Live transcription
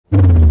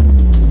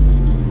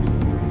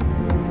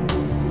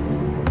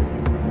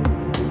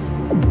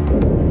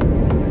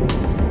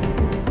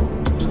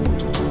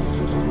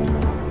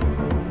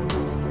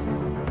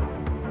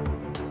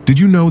Did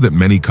you know that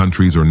many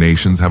countries or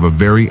nations have a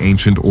very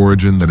ancient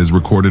origin that is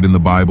recorded in the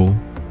Bible?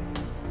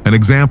 An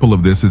example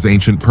of this is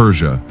ancient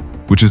Persia,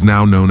 which is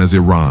now known as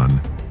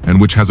Iran,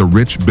 and which has a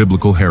rich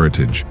biblical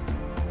heritage.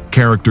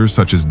 Characters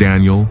such as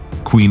Daniel,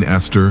 Queen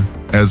Esther,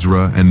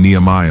 Ezra, and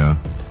Nehemiah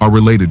are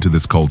related to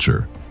this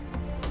culture.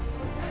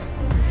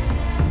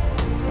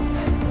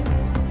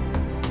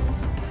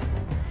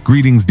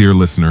 Greetings, dear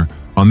listener.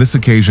 On this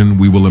occasion,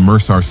 we will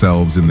immerse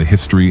ourselves in the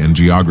history and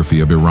geography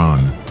of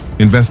Iran,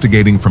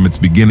 investigating from its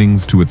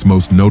beginnings to its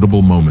most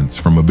notable moments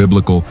from a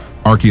biblical,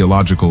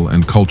 archaeological,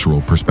 and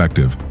cultural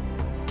perspective.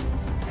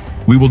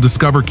 We will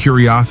discover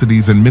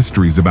curiosities and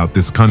mysteries about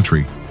this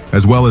country,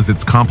 as well as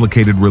its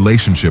complicated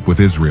relationship with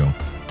Israel.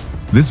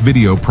 This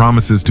video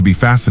promises to be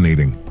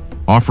fascinating,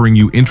 offering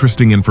you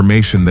interesting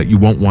information that you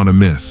won't want to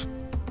miss.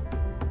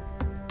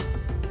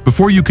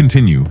 Before you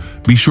continue,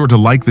 be sure to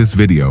like this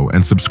video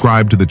and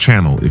subscribe to the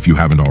channel if you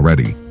haven't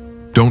already.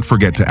 Don't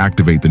forget to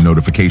activate the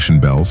notification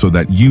bell so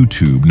that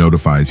YouTube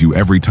notifies you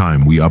every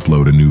time we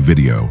upload a new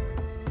video.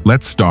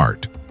 Let's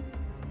start.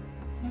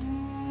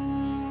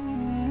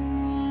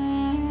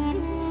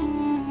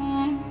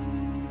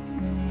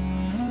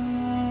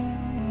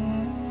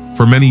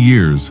 For many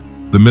years,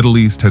 the Middle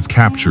East has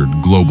captured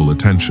global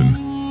attention.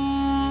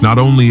 Not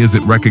only is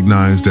it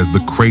recognized as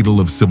the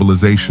cradle of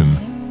civilization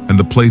and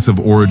the place of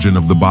origin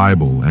of the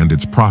Bible and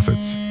its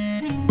prophets,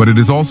 but it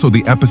is also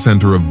the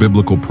epicenter of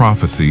biblical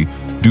prophecy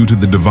due to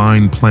the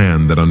divine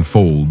plan that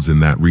unfolds in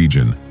that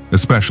region,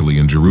 especially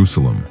in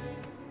Jerusalem.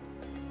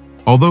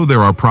 Although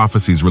there are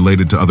prophecies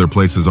related to other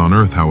places on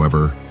earth,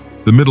 however,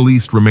 the Middle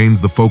East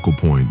remains the focal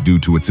point due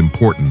to its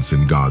importance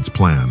in God's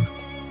plan.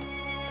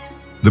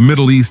 The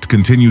Middle East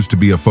continues to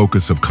be a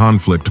focus of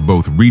conflict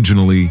both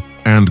regionally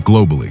and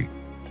globally.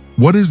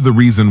 What is the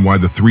reason why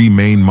the three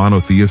main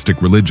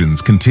monotheistic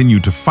religions continue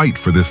to fight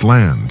for this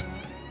land?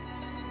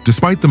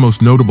 Despite the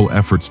most notable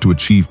efforts to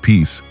achieve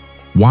peace,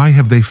 why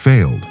have they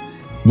failed?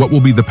 What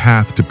will be the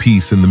path to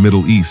peace in the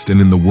Middle East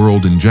and in the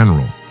world in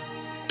general?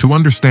 To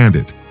understand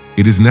it,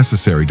 it is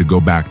necessary to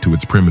go back to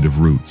its primitive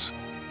roots.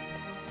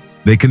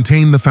 They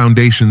contain the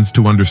foundations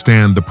to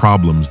understand the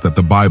problems that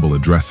the Bible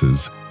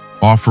addresses,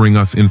 offering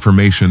us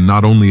information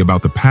not only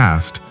about the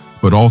past,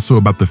 but also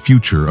about the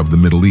future of the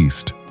Middle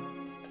East.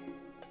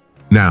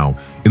 Now,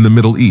 in the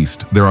Middle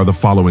East, there are the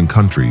following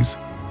countries.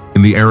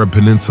 In the Arab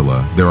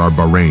Peninsula, there are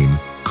Bahrain,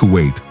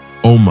 Kuwait,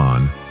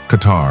 Oman,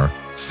 Qatar,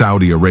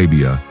 Saudi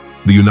Arabia,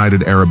 the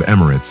United Arab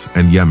Emirates,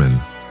 and Yemen.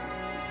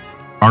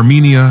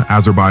 Armenia,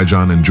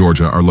 Azerbaijan, and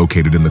Georgia are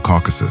located in the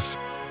Caucasus.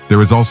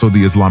 There is also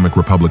the Islamic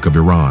Republic of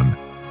Iran.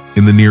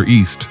 In the Near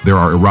East, there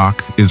are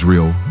Iraq,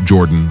 Israel,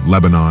 Jordan,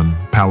 Lebanon,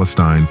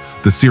 Palestine,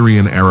 the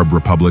Syrian Arab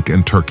Republic,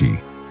 and Turkey.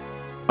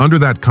 Under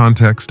that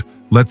context,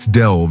 let's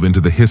delve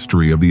into the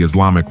history of the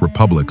Islamic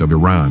Republic of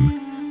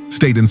Iran,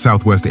 state in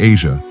Southwest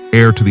Asia,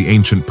 heir to the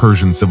ancient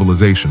Persian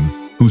civilization,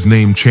 whose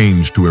name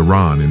changed to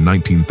Iran in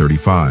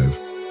 1935.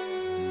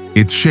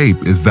 Its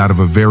shape is that of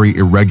a very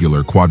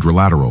irregular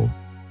quadrilateral,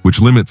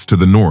 which limits to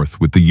the north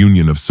with the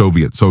Union of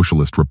Soviet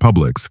Socialist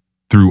Republics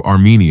through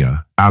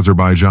Armenia,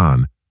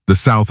 Azerbaijan, the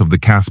south of the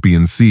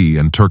Caspian Sea,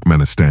 and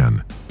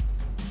Turkmenistan.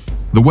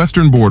 The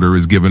western border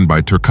is given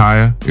by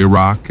Turkey,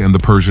 Iraq, and the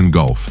Persian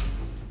Gulf.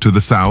 To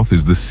the south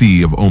is the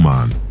Sea of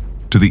Oman.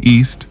 To the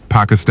east,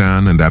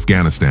 Pakistan and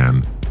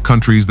Afghanistan,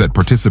 countries that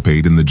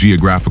participate in the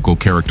geographical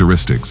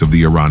characteristics of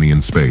the Iranian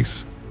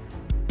space.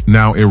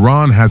 Now,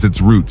 Iran has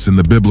its roots in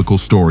the biblical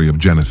story of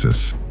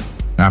Genesis.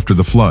 After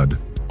the flood,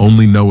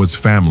 only Noah's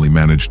family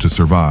managed to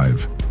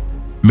survive.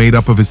 Made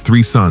up of his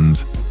 3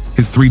 sons,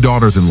 his 3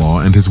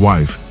 daughters-in-law, and his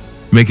wife,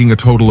 making a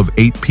total of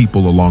 8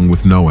 people along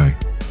with Noah.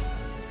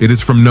 It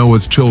is from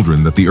Noah's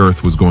children that the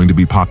earth was going to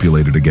be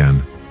populated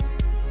again.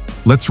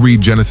 Let's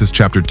read Genesis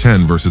chapter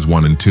 10, verses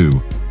 1 and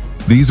 2.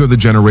 These are the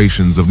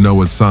generations of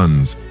Noah's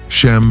sons,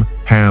 Shem,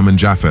 Ham, and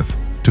Japheth,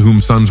 to whom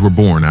sons were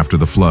born after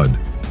the flood.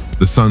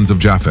 The sons of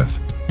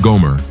Japheth: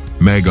 Gomer,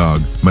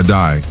 Magog,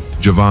 Madai,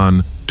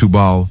 Javan,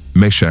 Tubal,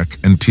 Meshech,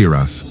 and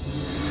Tiras.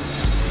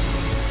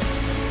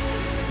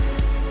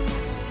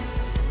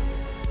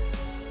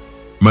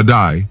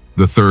 Madai,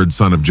 the third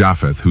son of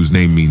Japheth, whose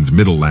name means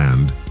Middle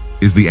Land,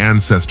 is the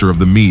ancestor of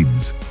the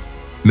Medes.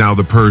 Now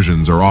the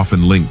Persians are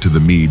often linked to the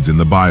Medes in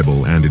the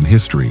Bible and in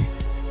history.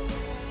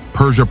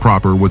 Persia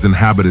proper was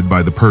inhabited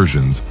by the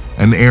Persians,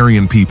 an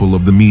Aryan people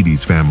of the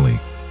Medes family.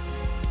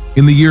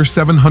 In the year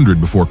 700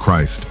 before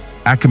Christ,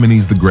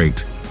 Achaemenes the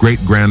Great,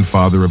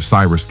 great-grandfather of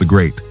Cyrus the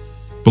Great,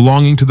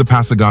 belonging to the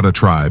Pasargada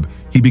tribe,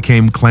 he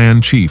became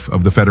clan chief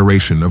of the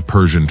Federation of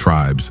Persian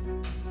tribes.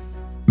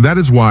 That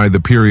is why the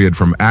period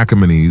from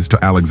Achaemenes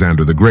to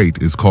Alexander the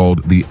Great is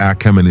called the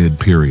Achaemenid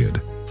period.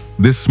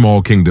 This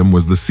small kingdom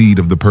was the seed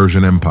of the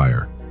Persian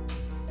Empire.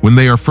 When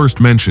they are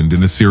first mentioned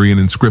in Assyrian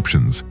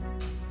inscriptions,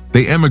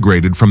 they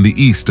emigrated from the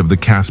east of the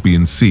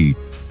Caspian Sea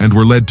and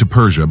were led to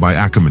Persia by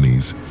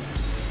Achaemenes.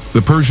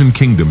 The Persian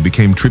kingdom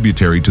became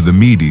tributary to the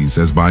Medes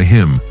as by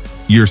him,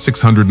 year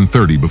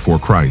 630 before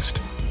Christ.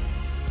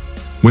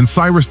 When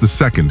Cyrus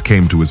II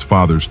came to his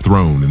father's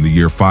throne in the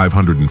year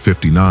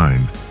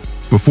 559,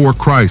 Before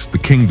Christ, the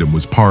kingdom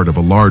was part of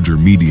a larger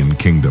Median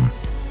kingdom.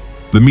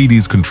 The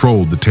Medes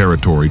controlled the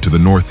territory to the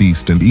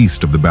northeast and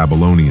east of the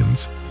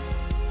Babylonians.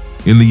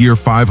 In the year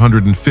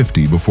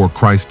 550 before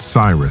Christ,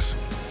 Cyrus,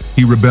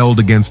 he rebelled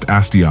against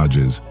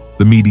Astyages,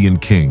 the Median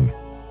king.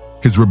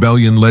 His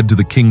rebellion led to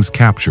the king's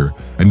capture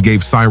and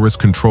gave Cyrus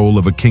control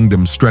of a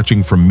kingdom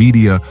stretching from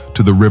Media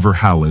to the river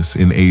Halys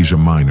in Asia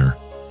Minor.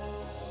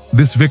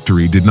 This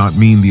victory did not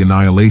mean the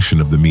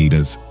annihilation of the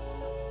Medes.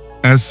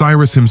 As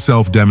Cyrus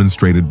himself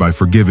demonstrated by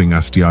forgiving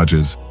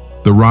Astyages,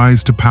 the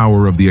rise to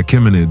power of the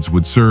Achaemenids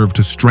would serve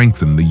to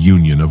strengthen the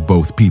union of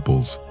both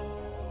peoples.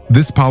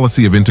 This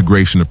policy of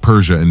integration of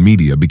Persia and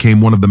Media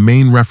became one of the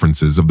main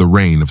references of the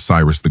reign of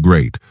Cyrus the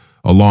Great,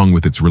 along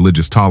with its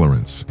religious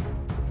tolerance.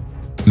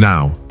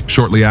 Now,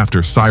 shortly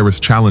after, Cyrus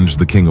challenged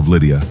the king of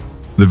Lydia.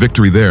 The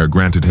victory there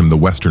granted him the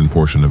western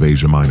portion of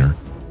Asia Minor.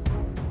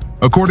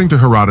 According to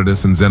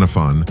Herodotus and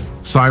Xenophon,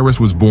 Cyrus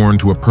was born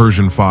to a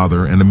Persian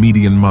father and a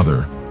Median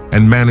mother,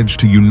 and managed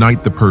to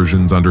unite the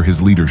Persians under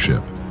his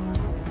leadership.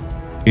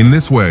 In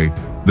this way,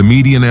 the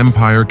Median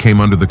Empire came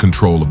under the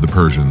control of the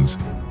Persians,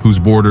 whose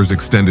borders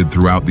extended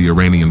throughout the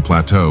Iranian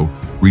plateau,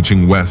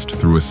 reaching west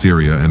through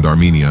Assyria and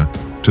Armenia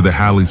to the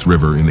Halys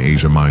River in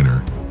Asia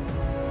Minor.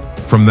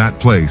 From that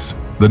place,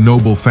 the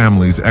noble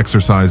families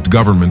exercised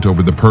government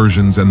over the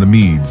Persians and the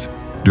Medes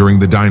during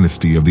the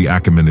dynasty of the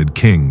Achaemenid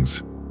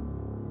kings.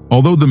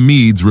 Although the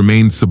Medes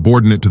remained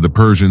subordinate to the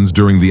Persians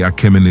during the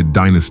Achaemenid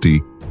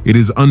dynasty, it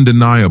is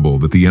undeniable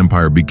that the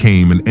empire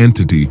became an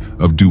entity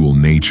of dual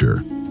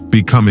nature,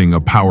 becoming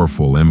a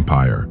powerful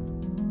empire.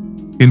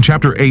 In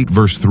chapter 8,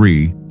 verse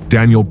 3,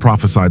 Daniel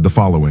prophesied the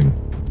following: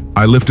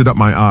 "I lifted up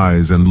my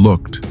eyes and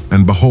looked,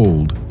 and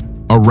behold,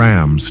 a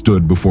ram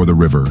stood before the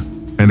river,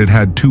 and it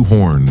had 2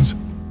 horns,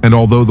 and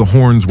although the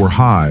horns were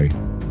high,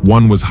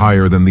 one was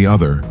higher than the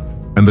other,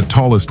 and the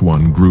tallest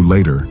one grew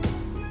later."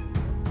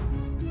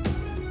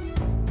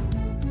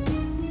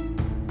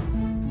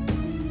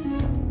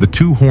 The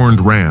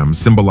 2-horned ram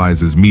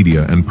symbolizes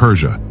Media and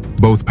Persia,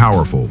 both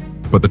powerful,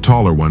 but the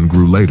taller one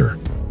grew later.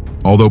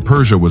 Although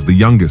Persia was the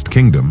youngest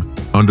kingdom,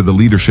 under the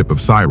leadership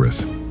of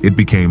Cyrus, it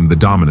became the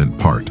dominant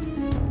part.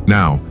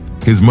 Now,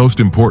 his most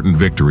important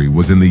victory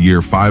was in the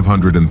year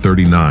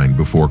 539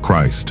 before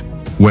Christ,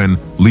 when,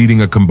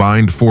 leading a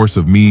combined force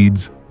of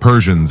Medes,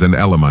 Persians, and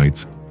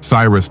Elamites,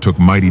 Cyrus took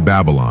mighty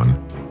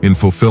Babylon, in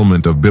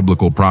fulfillment of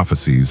biblical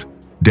prophecies,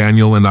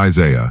 Daniel and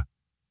Isaiah.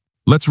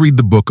 Let's read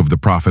the book of the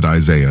prophet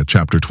Isaiah,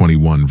 chapter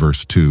 21,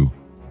 verse 2.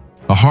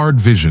 "A hard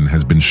vision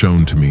has been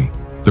shown to me.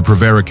 The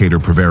prevaricator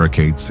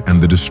prevaricates,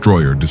 and the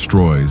destroyer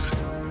destroys.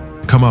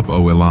 Come up,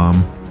 O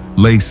Elam,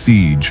 lay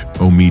siege,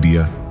 O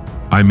Media.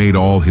 I made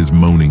all his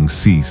moaning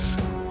cease."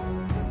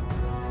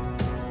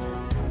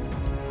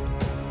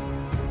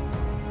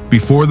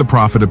 Before the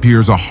prophet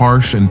appears a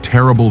harsh and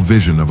terrible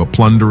vision of a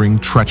plundering,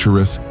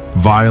 treacherous,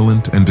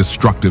 violent, and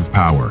destructive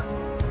power.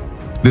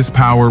 This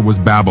power was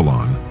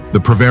Babylon. The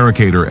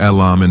prevaricator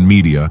Elam and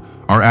Media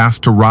are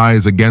asked to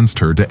rise against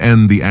her to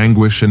end the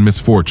anguish and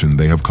misfortune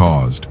they have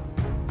caused.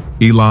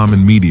 Elam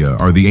and Media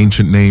are the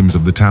ancient names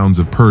of the towns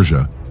of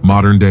Persia,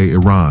 modern-day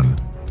Iran.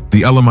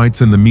 The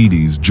Elamites and the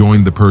Medes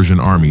joined the Persian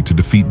army to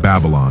defeat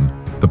Babylon,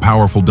 the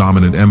powerful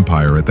dominant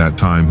empire at that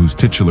time whose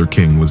titular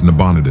king was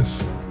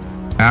Nabonidus.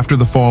 After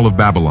the fall of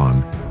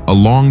Babylon, a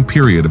long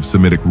period of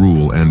Semitic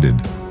rule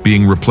ended,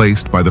 being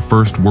replaced by the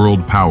first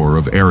world power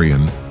of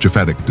Aryan,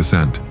 Japhetic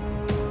descent.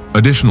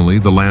 Additionally,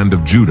 the land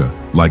of Judah,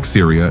 like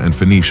Syria and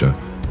Phoenicia,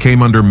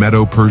 came under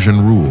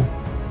Medo-Persian rule.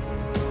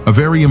 A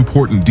very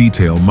important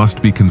detail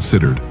must be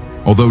considered.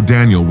 Although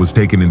Daniel was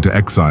taken into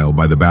exile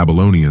by the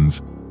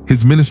Babylonians,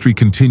 his ministry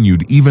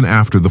continued even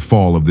after the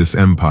fall of this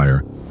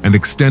empire and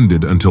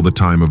extended until the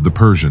time of the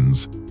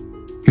Persians.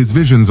 His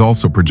visions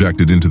also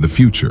projected into the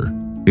future.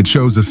 It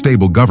shows a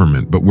stable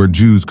government, but where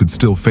Jews could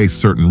still face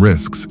certain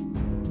risks.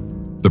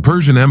 The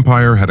Persian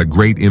Empire had a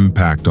great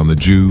impact on the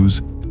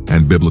Jews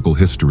and biblical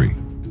history.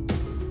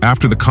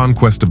 After the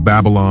conquest of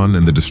Babylon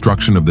and the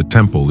destruction of the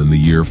temple in the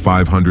year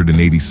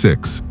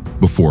 586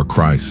 before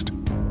Christ,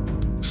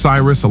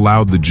 Cyrus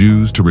allowed the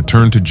Jews to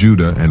return to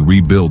Judah and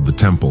rebuild the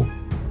temple.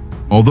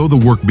 Although the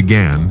work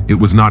began, it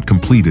was not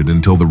completed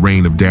until the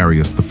reign of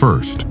Darius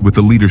I, with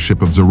the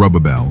leadership of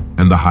Zerubbabel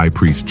and the high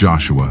priest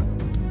Joshua.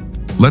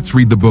 Let's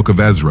read the book of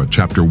Ezra,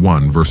 chapter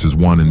 1, verses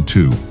 1 and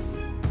 2.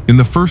 "In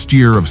the first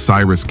year of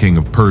Cyrus king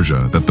of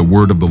Persia, that the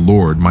word of the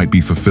Lord might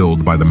be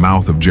fulfilled by the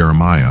mouth of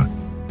Jeremiah,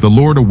 the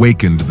Lord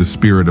awakened the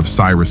spirit of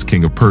Cyrus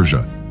king of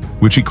Persia,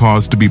 which he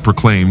caused to be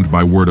proclaimed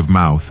by word of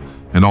mouth,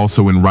 and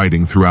also in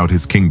writing throughout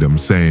his kingdom,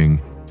 saying,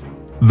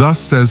 Thus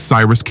says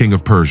Cyrus king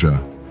of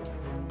Persia,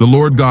 The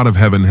Lord God of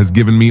heaven has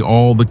given me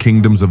all the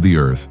kingdoms of the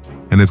earth,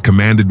 and has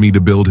commanded me to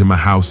build him a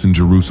house in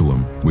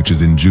Jerusalem, which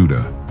is in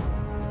Judah.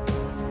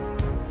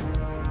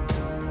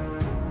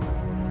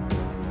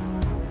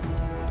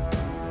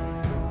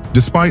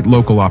 Despite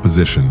local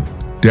opposition,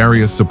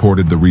 Darius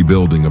supported the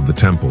rebuilding of the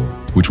temple,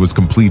 which was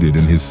completed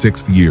in his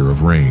 6th year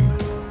of reign.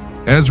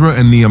 Ezra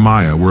and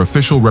Nehemiah were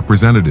official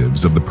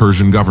representatives of the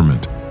Persian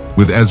government,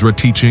 with Ezra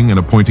teaching and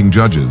appointing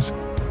judges,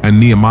 and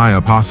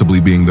Nehemiah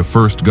possibly being the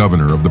first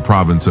governor of the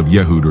province of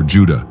Yehud or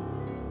Judah.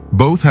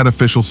 Both had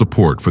official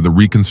support for the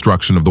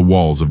reconstruction of the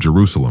walls of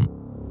Jerusalem.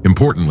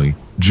 Importantly,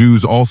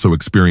 Jews also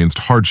experienced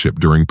hardship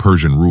during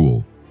Persian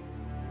rule.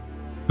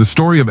 The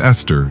story of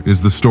Esther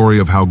is the story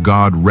of how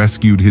God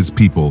rescued his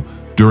people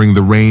during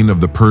the reign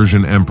of the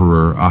Persian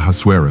Emperor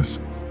Ahasuerus,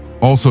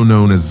 also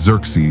known as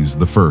Xerxes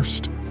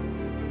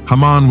I.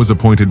 Haman was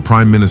appointed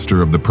prime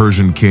minister of the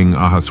Persian king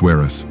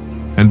Ahasuerus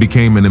and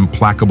became an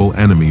implacable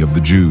enemy of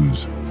the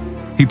Jews.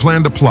 He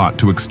planned a plot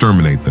to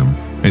exterminate them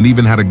and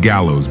even had a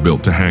gallows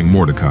built to hang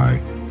Mordecai,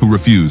 who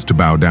refused to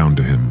bow down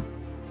to him.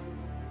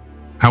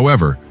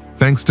 However,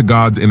 thanks to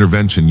God's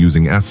intervention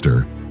using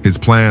Esther, his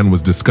plan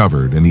was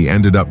discovered and he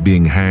ended up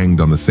being hanged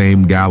on the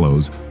same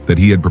gallows that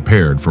he had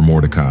prepared for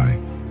Mordecai.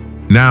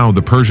 Now,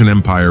 the Persian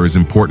Empire is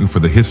important for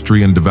the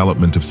history and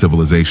development of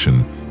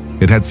civilization.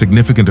 It had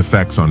significant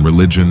effects on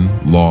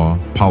religion, law,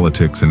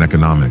 politics, and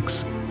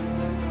economics.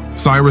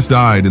 Cyrus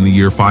died in the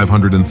year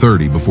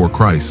 530 before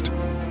Christ.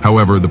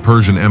 However, the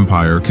Persian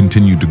Empire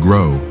continued to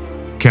grow.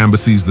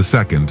 Cambyses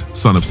II,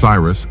 son of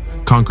Cyrus,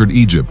 conquered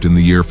Egypt in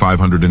the year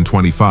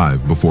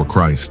 525 before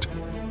Christ.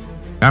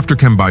 After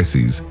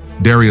Cambyses,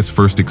 Darius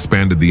first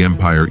expanded the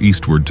empire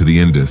eastward to the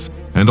Indus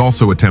and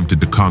also attempted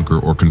to conquer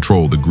or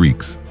control the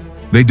Greeks.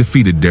 They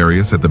defeated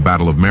Darius at the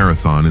Battle of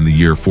Marathon in the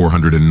year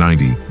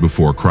 490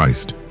 before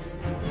Christ.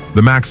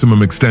 The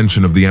maximum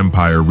extension of the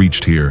empire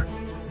reached here.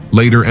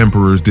 Later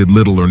emperors did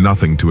little or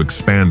nothing to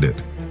expand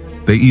it.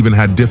 They even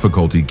had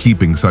difficulty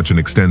keeping such an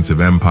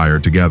extensive empire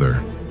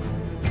together.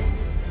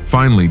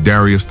 Finally,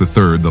 Darius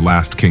III, the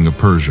last king of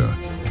Persia,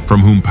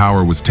 from whom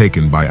power was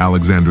taken by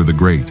Alexander the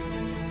Great,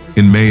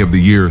 in May of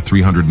the year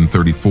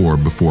 334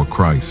 before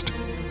Christ.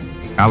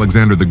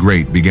 Alexander the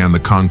Great began the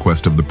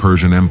conquest of the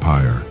Persian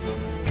Empire.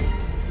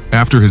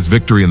 After his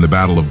victory in the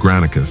Battle of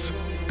Granicus,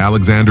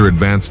 Alexander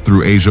advanced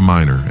through Asia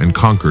Minor and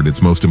conquered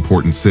its most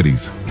important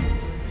cities.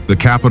 The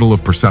capital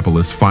of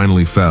Persepolis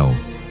finally fell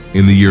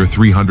in the year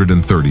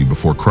 330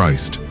 before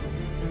Christ.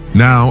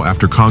 Now,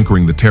 after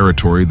conquering the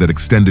territory that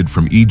extended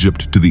from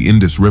Egypt to the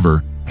Indus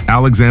River,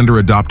 Alexander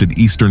adopted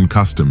Eastern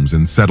customs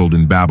and settled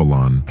in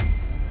Babylon.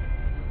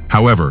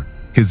 However,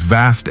 his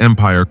vast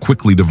empire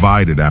quickly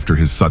divided after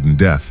his sudden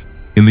death.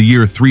 In the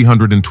year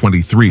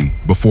 323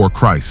 before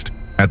Christ,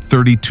 at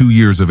 32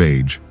 years of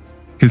age,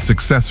 his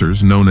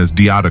successors, known as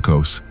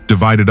Diadochos,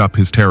 divided up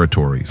his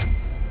territories.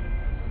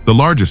 The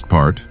largest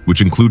part,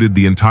 which included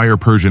the entire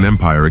Persian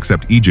Empire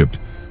except Egypt,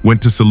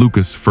 went to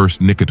Seleucus I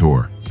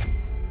Nicator.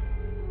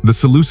 The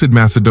Seleucid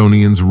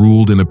Macedonians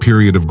ruled in a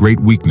period of great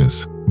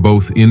weakness,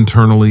 both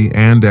internally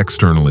and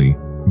externally,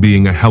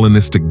 being a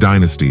Hellenistic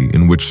dynasty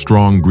in which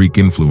strong Greek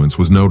influence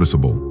was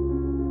noticeable.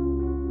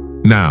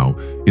 Now,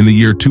 in the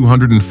year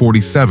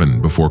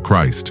 247 before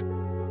Christ,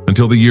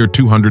 until the year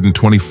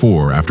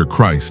 224 after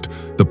Christ,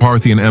 the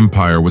Parthian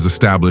Empire was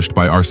established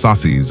by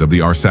Arsaces of the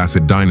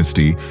Arsacid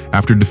dynasty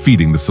after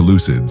defeating the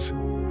Seleucids.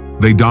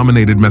 They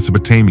dominated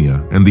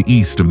Mesopotamia and the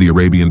east of the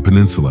Arabian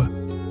Peninsula.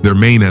 Their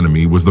main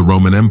enemy was the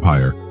Roman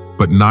Empire,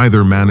 but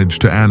neither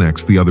managed to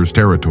annex the other's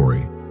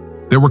territory.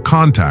 There were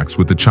contacts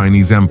with the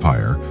Chinese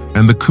Empire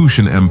and the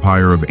Kushan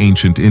Empire of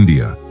ancient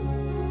India.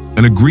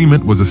 An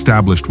agreement was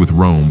established with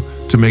Rome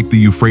to make the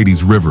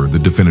Euphrates River the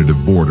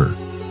definitive border.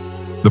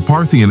 The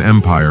Parthian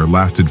Empire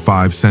lasted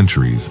 5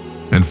 centuries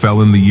and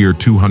fell in the year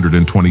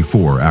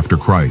 224 after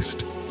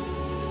Christ.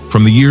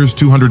 From the years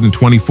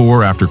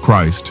 224 after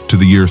Christ to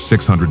the year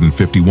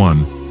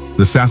 651,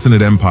 the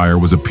Sassanid Empire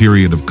was a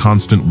period of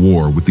constant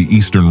war with the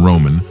Eastern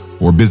Roman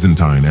or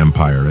Byzantine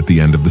Empire at the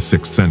end of the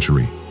 6th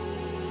century.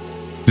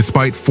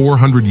 Despite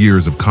 400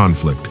 years of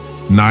conflict,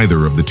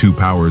 neither of the two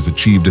powers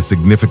achieved a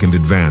significant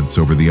advance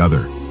over the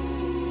other.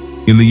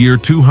 In the year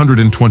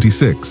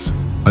 226,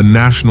 a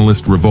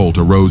nationalist revolt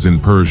arose in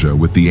Persia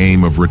with the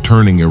aim of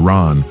returning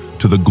Iran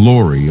to the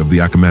glory of the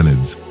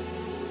Achaemenids.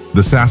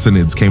 The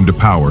Sassanids came to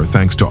power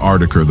thanks to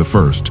Artakar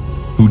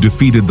I, who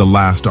defeated the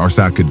last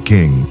Arsacid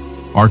king,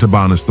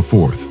 Artabanus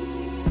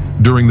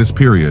IV. During this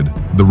period,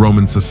 the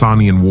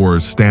Roman-Sasanian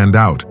Wars stand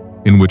out,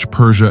 in which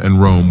Persia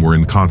and Rome were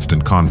in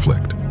constant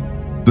conflict.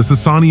 The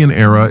Sasanian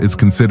era is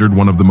considered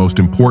one of the most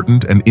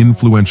important and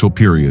influential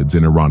periods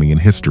in Iranian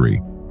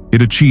history.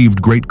 It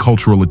achieved great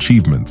cultural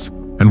achievements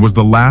and was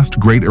the last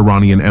great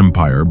Iranian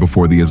empire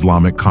before the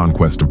Islamic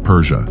conquest of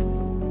Persia.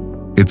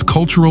 Its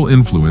cultural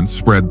influence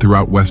spread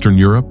throughout Western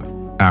Europe,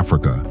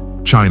 Africa,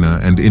 China,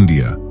 and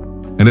India,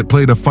 and it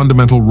played a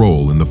fundamental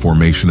role in the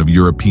formation of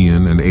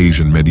European and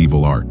Asian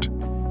medieval art.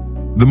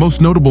 The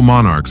most notable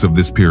monarchs of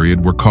this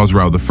period were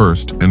Khosrau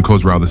I and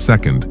Khosrau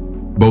II,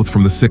 both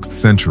from the 6th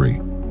century.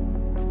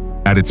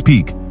 At its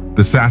peak,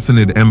 the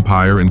Sassanid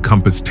Empire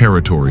encompassed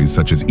territories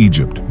such as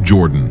Egypt,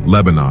 Jordan,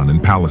 Lebanon,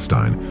 and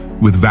Palestine,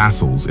 with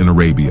vassals in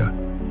Arabia.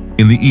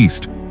 In the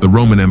east, the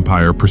Roman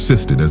Empire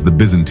persisted as the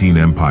Byzantine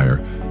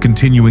Empire,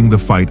 continuing the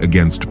fight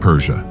against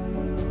Persia.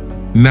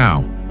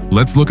 Now,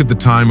 let's look at the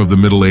time of the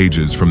Middle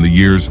Ages from the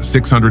years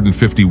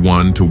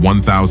 651 to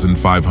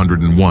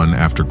 1501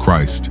 after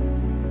Christ.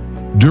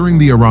 During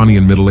the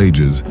Iranian Middle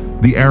Ages,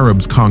 the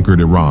Arabs conquered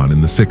Iran in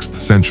the 6th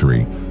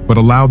century, but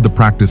allowed the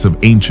practice of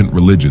ancient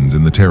religions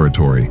in the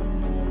territory.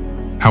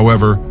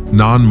 However,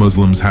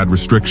 non-Muslims had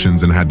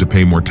restrictions and had to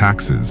pay more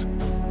taxes.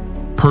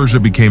 Persia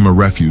became a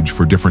refuge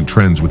for different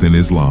trends within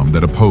Islam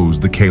that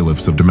opposed the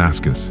caliphs of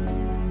Damascus.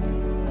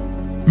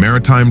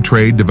 Maritime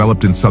trade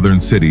developed in southern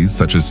cities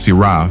such as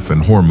Siraf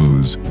and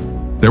Hormuz.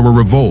 There were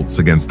revolts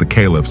against the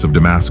caliphs of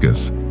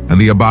Damascus,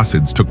 and the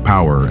Abbasids took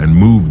power and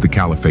moved the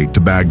caliphate to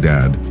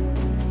Baghdad.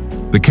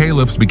 The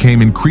caliphs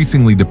became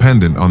increasingly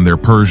dependent on their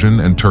Persian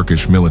and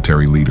Turkish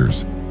military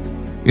leaders.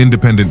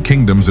 Independent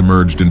kingdoms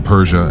emerged in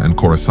Persia and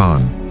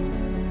Khorasan.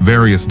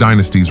 Various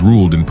dynasties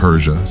ruled in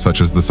Persia, such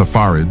as the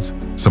Saffarids,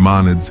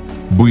 Samanids,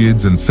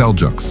 Buyids, and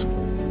Seljuks.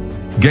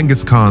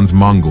 Genghis Khan's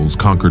Mongols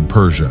conquered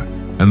Persia,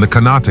 and the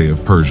Khanate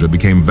of Persia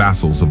became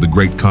vassals of the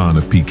Great Khan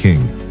of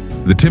Peking.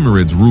 The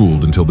Timurids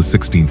ruled until the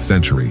 16th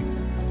century.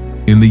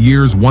 In the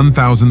years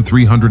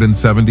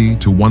 1370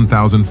 to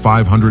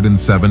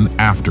 1507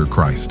 after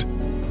Christ,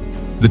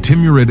 the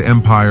Timurid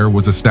Empire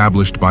was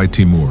established by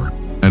Timur,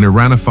 an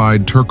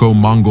Iranified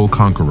Turco-Mongol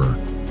conqueror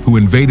who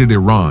invaded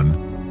Iran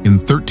in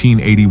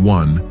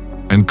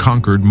 1381 and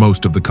conquered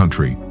most of the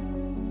country.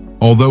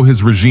 Although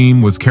his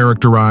regime was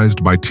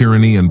characterized by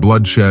tyranny and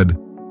bloodshed,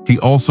 he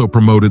also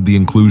promoted the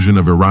inclusion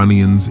of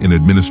Iranians in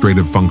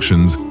administrative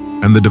functions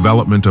and the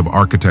development of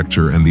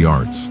architecture and the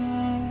arts.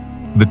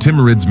 The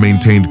Timurids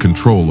maintained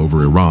control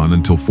over Iran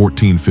until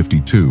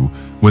 1452,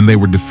 when they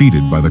were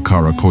defeated by the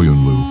Kara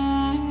Koyunlu.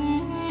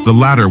 The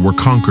latter were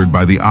conquered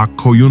by the Ak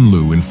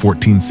Koyunlu in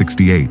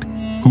 1468,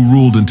 who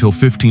ruled until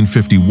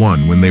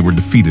 1551 when they were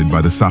defeated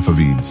by the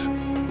Safavids.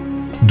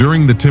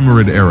 During the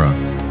Timurid era,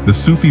 the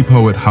Sufi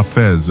poet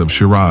Hafez of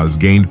Shiraz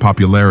gained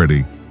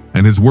popularity,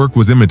 and his work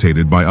was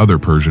imitated by other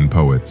Persian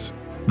poets.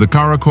 The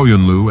Kara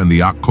Koyunlu and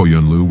the Ak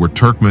Koyunlu were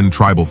Turkmen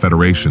tribal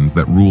federations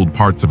that ruled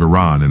parts of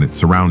Iran and its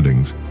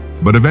surroundings,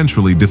 but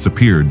eventually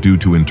disappeared due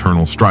to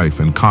internal strife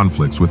and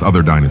conflicts with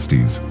other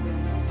dynasties.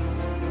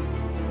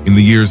 In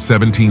the years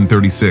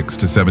 1736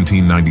 to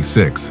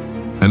 1796,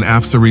 an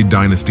Afsarid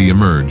dynasty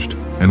emerged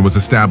and was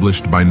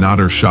established by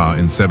Nader Shah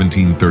in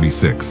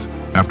 1736,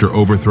 after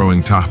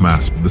overthrowing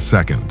Tahmasp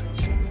II.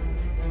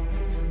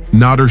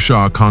 Nader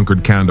Shah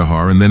conquered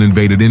Kandahar and then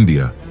invaded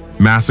India,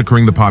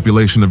 massacring the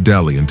population of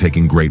Delhi and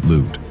taking great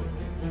loot.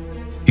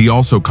 He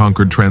also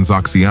conquered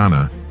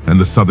Transoxiana and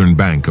the southern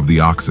bank of the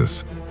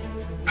Oxus.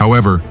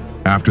 However,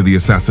 after the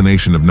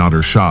assassination of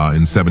Nader Shah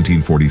in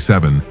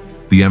 1747,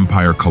 the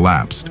empire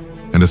collapsed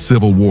and a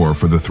civil war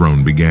for the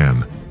throne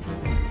began.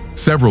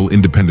 Several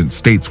independent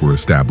states were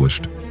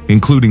established,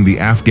 including the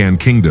Afghan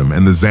kingdom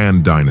and the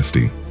Zand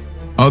dynasty.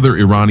 Other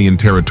Iranian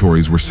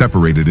territories were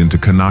separated into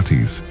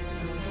khanates.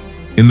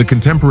 In the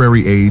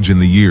contemporary age, in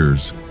the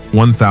years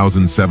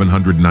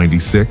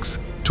 1796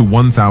 to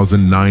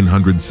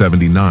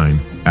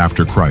 1979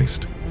 after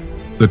Christ,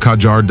 the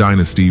Qajar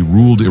dynasty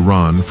ruled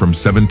Iran from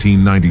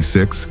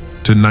 1796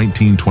 to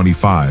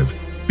 1925,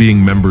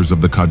 being members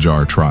of the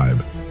Qajar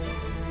tribe.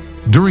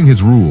 During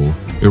his rule,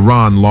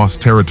 Iran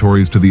lost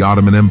territories to the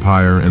Ottoman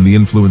Empire and the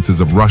influences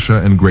of Russia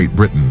and Great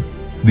Britain.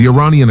 The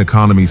Iranian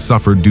economy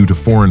suffered due to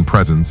foreign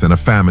presence and a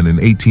famine in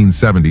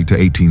 1870 to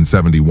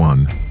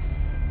 1871.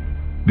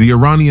 The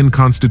Iranian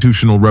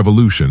constitutional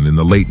revolution in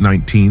the late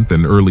 19th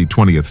and early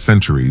 20th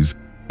centuries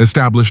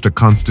established a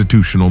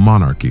constitutional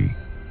monarchy.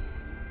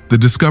 The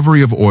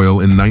discovery of oil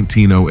in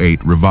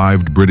 1908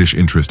 revived British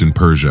interest in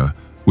Persia,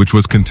 which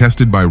was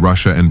contested by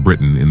Russia and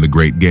Britain in the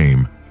Great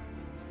Game.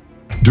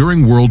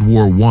 During World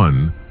War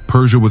I,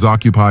 Persia was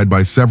occupied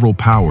by several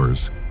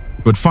powers,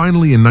 but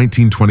finally in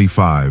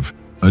 1925,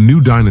 a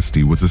new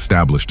dynasty was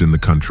established in the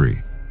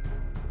country.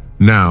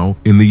 Now,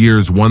 in the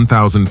years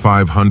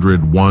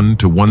 1501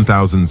 to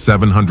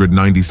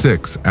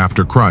 1796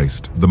 after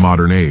Christ, the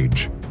modern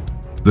age,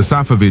 the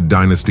Safavid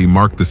dynasty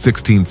marked the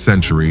 16th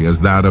century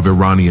as that of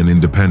Iranian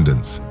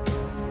independence.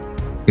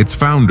 Its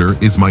founder,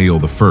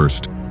 Ismail I,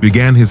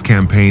 began his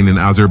campaign in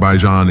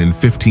Azerbaijan in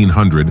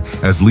 1500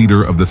 as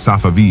leader of the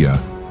Safaviya,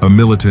 a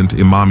militant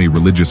Imami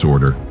religious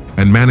order,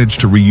 and managed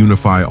to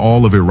reunify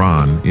all of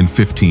Iran in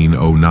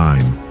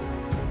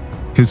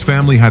 1509. His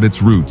family had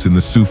its roots in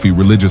the Sufi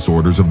religious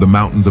orders of the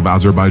mountains of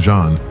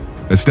Azerbaijan,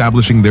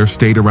 establishing their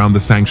state around the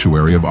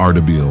sanctuary of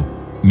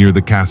Ardabil, near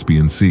the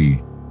Caspian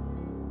Sea.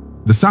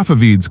 The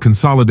Safavids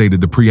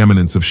consolidated the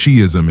preeminence of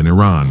Shi'ism in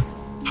Iran,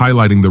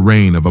 highlighting the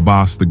reign of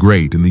Abbas the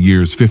Great in the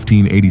years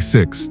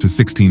 1586 to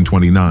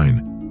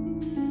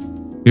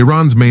 1629.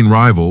 Iran's main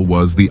rival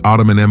was the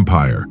Ottoman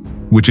Empire,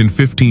 which in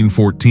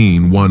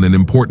 1514 won an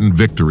important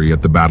victory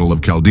at the Battle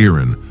of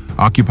Calderon,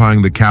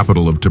 occupying the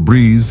capital of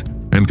Tabriz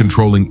and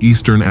controlling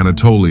eastern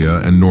Anatolia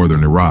and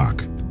northern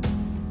Iraq.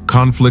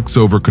 Conflicts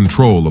over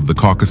control of the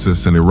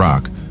Caucasus and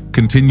Iraq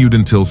continued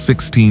until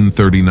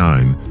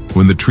 1639,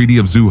 when the Treaty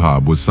of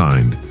Zuhab was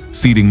signed,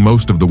 ceding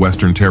most of the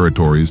western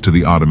territories to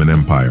the Ottoman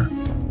Empire.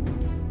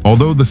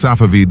 Although the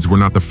Safavids were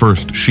not the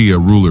first Shia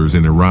rulers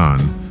in Iran,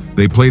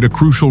 they played a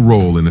crucial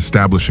role in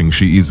establishing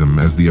Shi'ism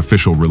as the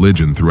official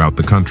religion throughout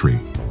the country.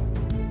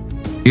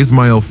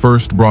 Ismail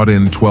first brought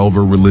in 12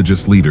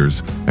 religious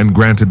leaders and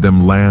granted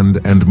them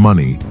land and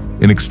money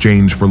in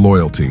exchange for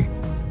loyalty,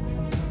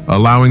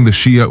 allowing the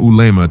Shia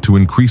ulema to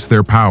increase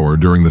their power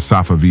during the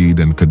Safavid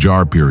and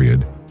Qajar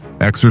period,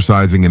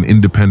 exercising an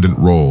independent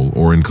role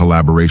or in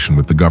collaboration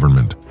with the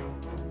government.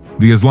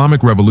 The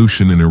Islamic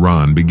Revolution in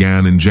Iran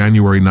began in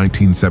January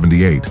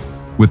 1978,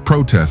 with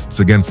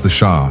protests against the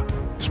Shah,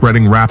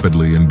 spreading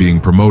rapidly and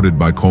being promoted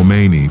by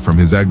Khomeini from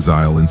his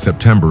exile in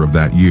September of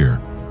that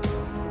year.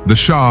 The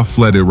Shah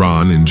fled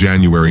Iran in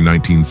January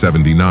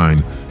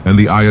 1979, and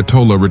the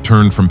Ayatollah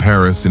returned from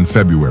Paris in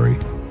February,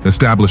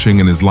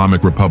 establishing an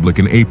Islamic Republic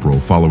in April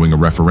following a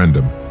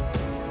referendum.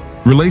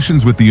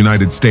 Relations with the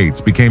United States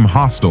became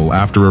hostile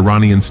after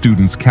Iranian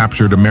students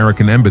captured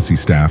American embassy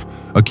staff,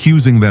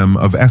 accusing them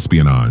of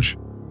espionage.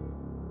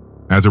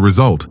 As a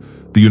result,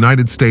 the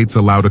United States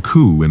allowed a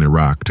coup in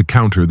Iraq to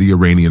counter the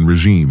Iranian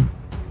regime.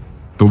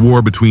 The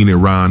war between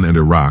Iran and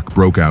Iraq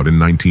broke out in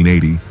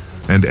 1980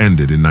 and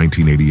ended in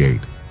 1988.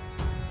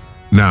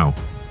 Now,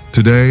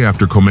 today,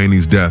 after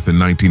Khomeini's death in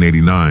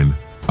 1989,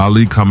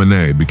 Ali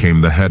Khamenei became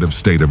the head of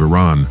state of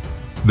Iran.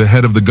 The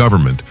head of the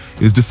government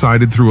is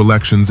decided through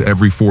elections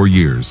every 4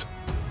 years,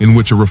 in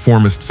which a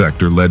reformist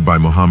sector led by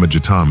Mohammad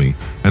Jatami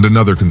and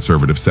another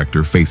conservative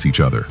sector face each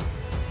other.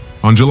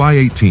 On July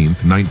 18,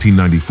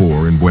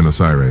 1994, in Buenos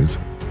Aires,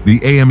 the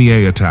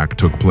AMEA attack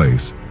took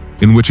place,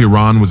 in which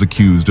Iran was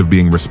accused of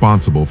being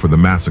responsible for the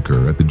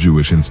massacre at the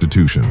Jewish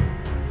institution.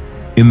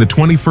 In the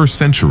 21st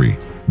century,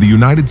 the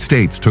United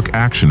States took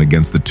action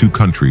against the two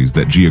countries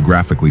that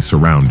geographically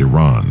surround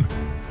Iran: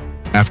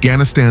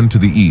 Afghanistan to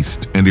the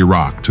east and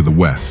Iraq to the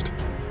west.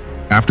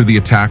 After the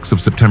attacks of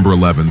September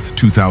 11,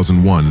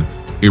 2001,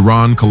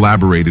 Iran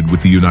collaborated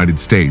with the United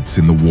States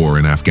in the war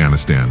in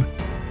Afghanistan.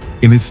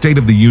 In his State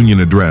of the Union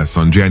address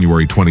on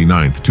January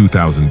 29,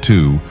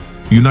 2002,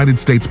 United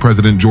States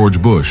President George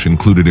Bush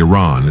included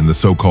Iran in the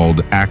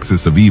so-called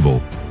Axis of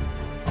Evil,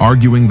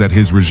 arguing that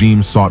his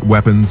regime sought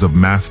weapons of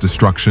mass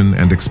destruction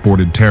and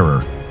exported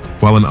terror,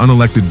 while an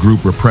unelected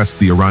group repressed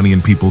the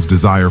Iranian people's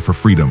desire for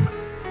freedom.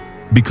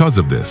 Because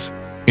of this,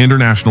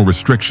 international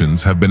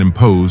restrictions have been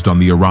imposed on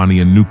the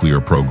Iranian nuclear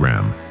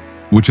program,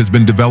 which has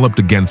been developed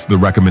against the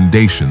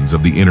recommendations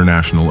of the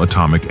International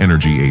Atomic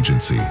Energy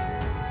Agency.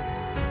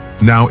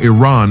 Now,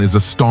 Iran is a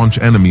staunch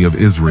enemy of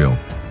Israel.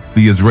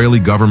 The Israeli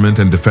government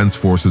and defense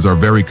forces are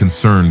very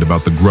concerned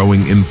about the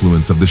growing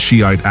influence of the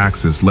Shiite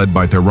axis led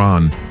by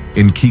Tehran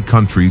in key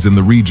countries in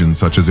the region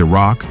such as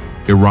Iraq,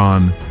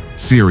 Iran,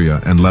 Syria,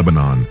 and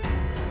Lebanon.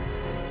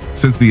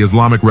 Since the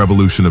Islamic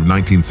Revolution of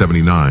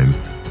 1979,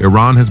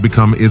 Iran has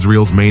become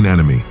Israel's main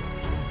enemy.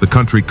 The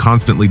country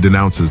constantly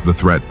denounces the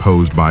threat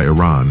posed by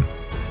Iran,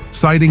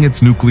 citing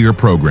its nuclear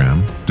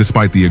program,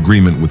 despite the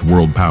agreement with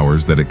world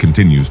powers that it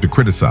continues to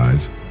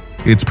criticize,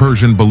 its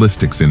Persian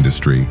ballistics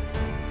industry,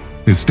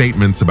 his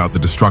statements about the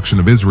destruction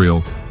of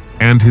Israel,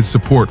 and his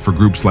support for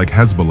groups like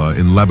Hezbollah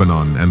in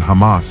Lebanon and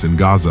Hamas in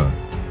Gaza.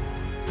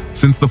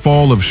 Since the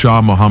fall of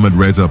Shah Mohammad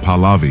Reza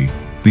Pahlavi,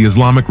 the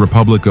Islamic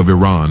Republic of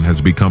Iran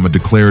has become a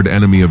declared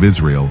enemy of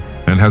Israel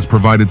and has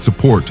provided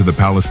support to the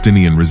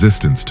Palestinian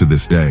resistance to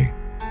this day.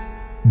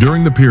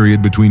 During the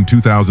period between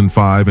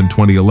 2005 and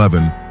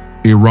 2011,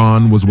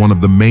 Iran was one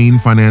of the main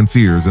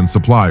financiers and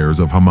suppliers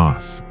of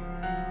Hamas.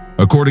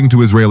 According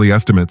to Israeli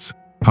estimates,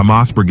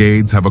 Hamas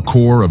brigades have a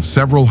core of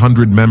several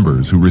hundred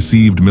members who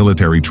received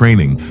military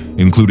training,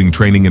 including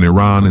training in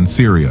Iran and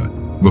Syria,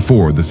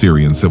 before the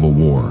Syrian civil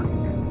war.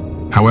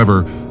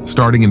 However,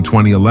 starting in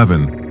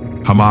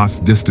 2011,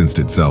 Hamas distanced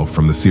itself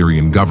from the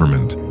Syrian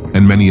government,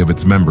 and many of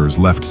its members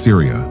left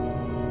Syria.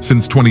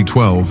 Since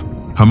 2012,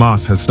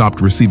 Hamas has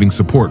stopped receiving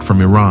support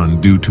from Iran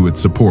due to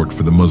its support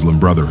for the Muslim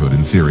Brotherhood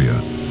in Syria.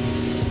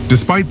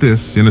 Despite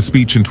this, in a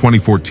speech in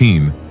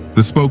 2014,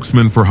 the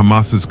spokesman for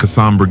Hamas's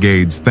Qassam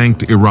brigades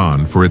thanked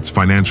Iran for its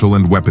financial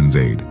and weapons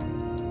aid.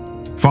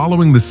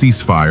 Following the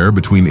ceasefire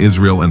between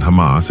Israel and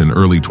Hamas in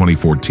early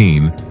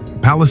 2014,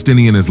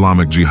 Palestinian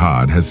Islamic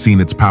Jihad has seen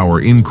its power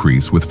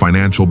increase with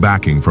financial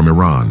backing from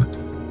Iran,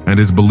 and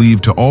is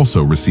believed to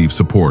also receive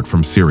support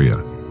from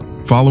Syria.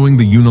 Following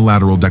the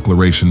unilateral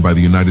declaration by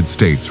the United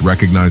States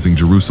recognizing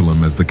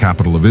Jerusalem as the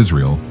capital of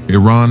Israel,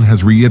 Iran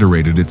has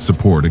reiterated its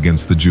support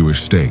against the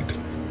Jewish state.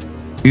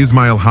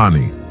 Ismail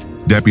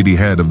Haniyeh, deputy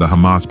head of the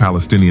Hamas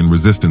Palestinian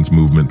Resistance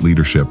Movement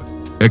leadership,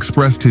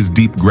 expressed his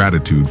deep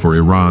gratitude for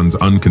Iran's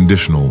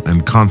unconditional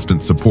and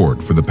constant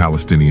support for the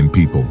Palestinian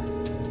people.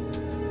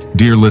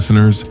 Dear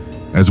listeners,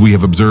 as we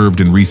have observed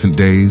in recent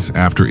days,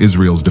 after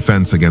Israel's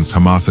defense against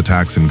Hamas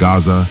attacks in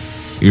Gaza,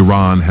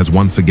 Iran has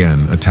once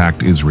again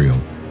attacked Israel.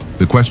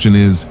 The question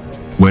is,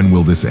 when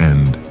will this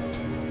end?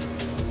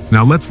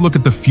 Now let's look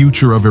at the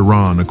future of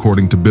Iran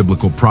according to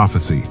biblical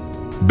prophecy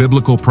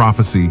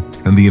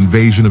and the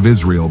invasion of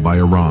Israel by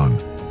Iran.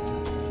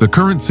 The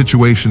current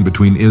situation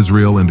between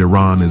Israel and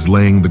Iran is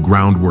laying the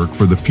groundwork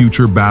for the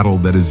future battle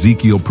that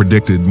Ezekiel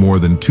predicted more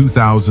than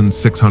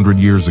 2,600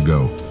 years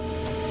ago.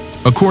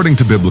 According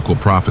to biblical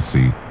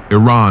prophecy,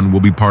 Iran will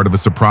be part of a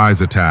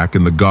surprise attack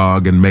in the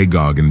Gog and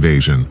Magog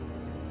invasion.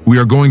 We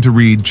are going to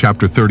read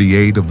chapter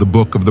 38 of the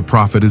book of the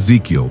prophet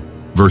Ezekiel,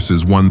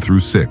 verses 1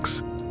 through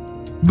 6.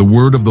 The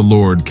word of the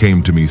Lord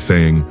came to me,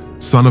 saying,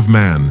 Son of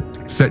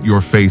man, set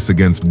your face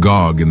against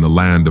Gog in the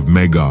land of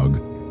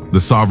Magog, the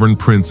sovereign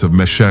prince of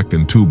Meshech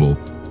and Tubal,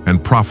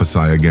 and prophesy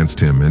against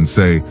him, and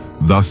say,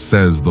 Thus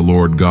says the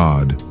Lord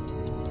God.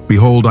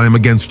 Behold, I am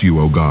against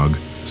you, O Gog,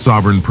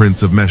 sovereign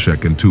prince of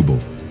Meshech and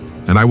Tubal,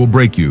 and I will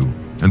break you,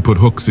 and put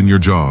hooks in your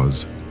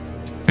jaws.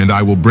 And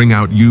I will bring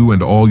out you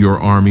and all your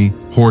army,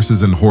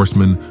 horses and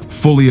horsemen,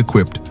 fully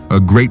equipped, a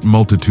great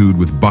multitude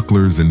with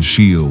bucklers and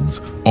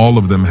shields, all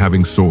of them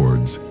having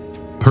swords.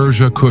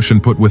 Persia, Cush,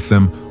 and Put with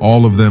them,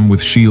 all of them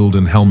with shield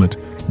and helmet,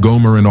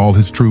 Gomer and all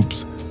his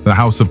troops, the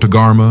house of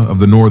Togarmah of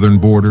the northern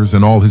borders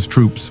and all his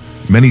troops,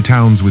 many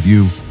towns with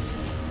you.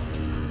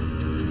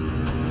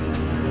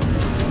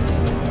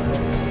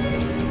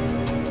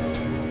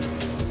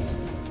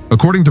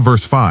 According to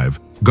verse 5,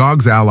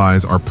 Gog's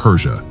allies are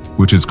Persia,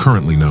 which is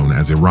currently known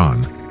as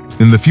Iran.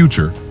 In the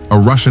future, a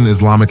Russian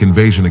Islamic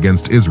invasion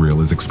against Israel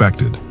is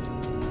expected.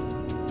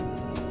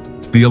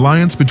 The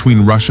alliance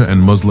between Russia and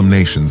Muslim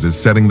nations is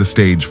setting the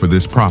stage for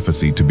this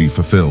prophecy to be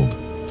fulfilled.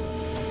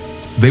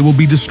 They will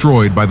be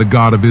destroyed by the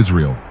God of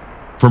Israel.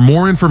 For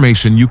more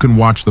information, you can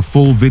watch the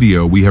full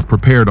video we have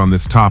prepared on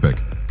this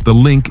topic. The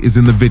link is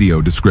in the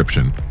video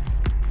description.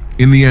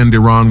 In the end,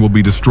 Iran will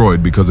be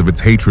destroyed because of its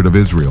hatred of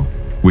Israel,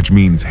 which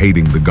means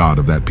hating the God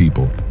of that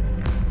people.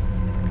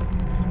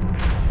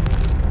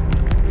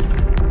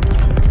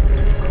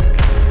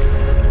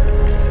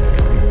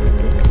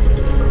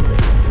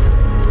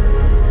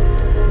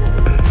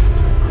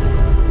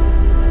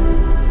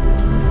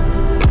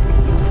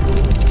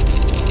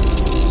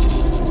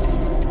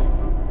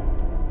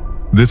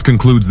 This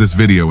concludes this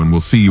video, and we'll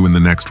see you in the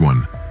next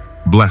one.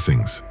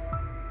 Blessings.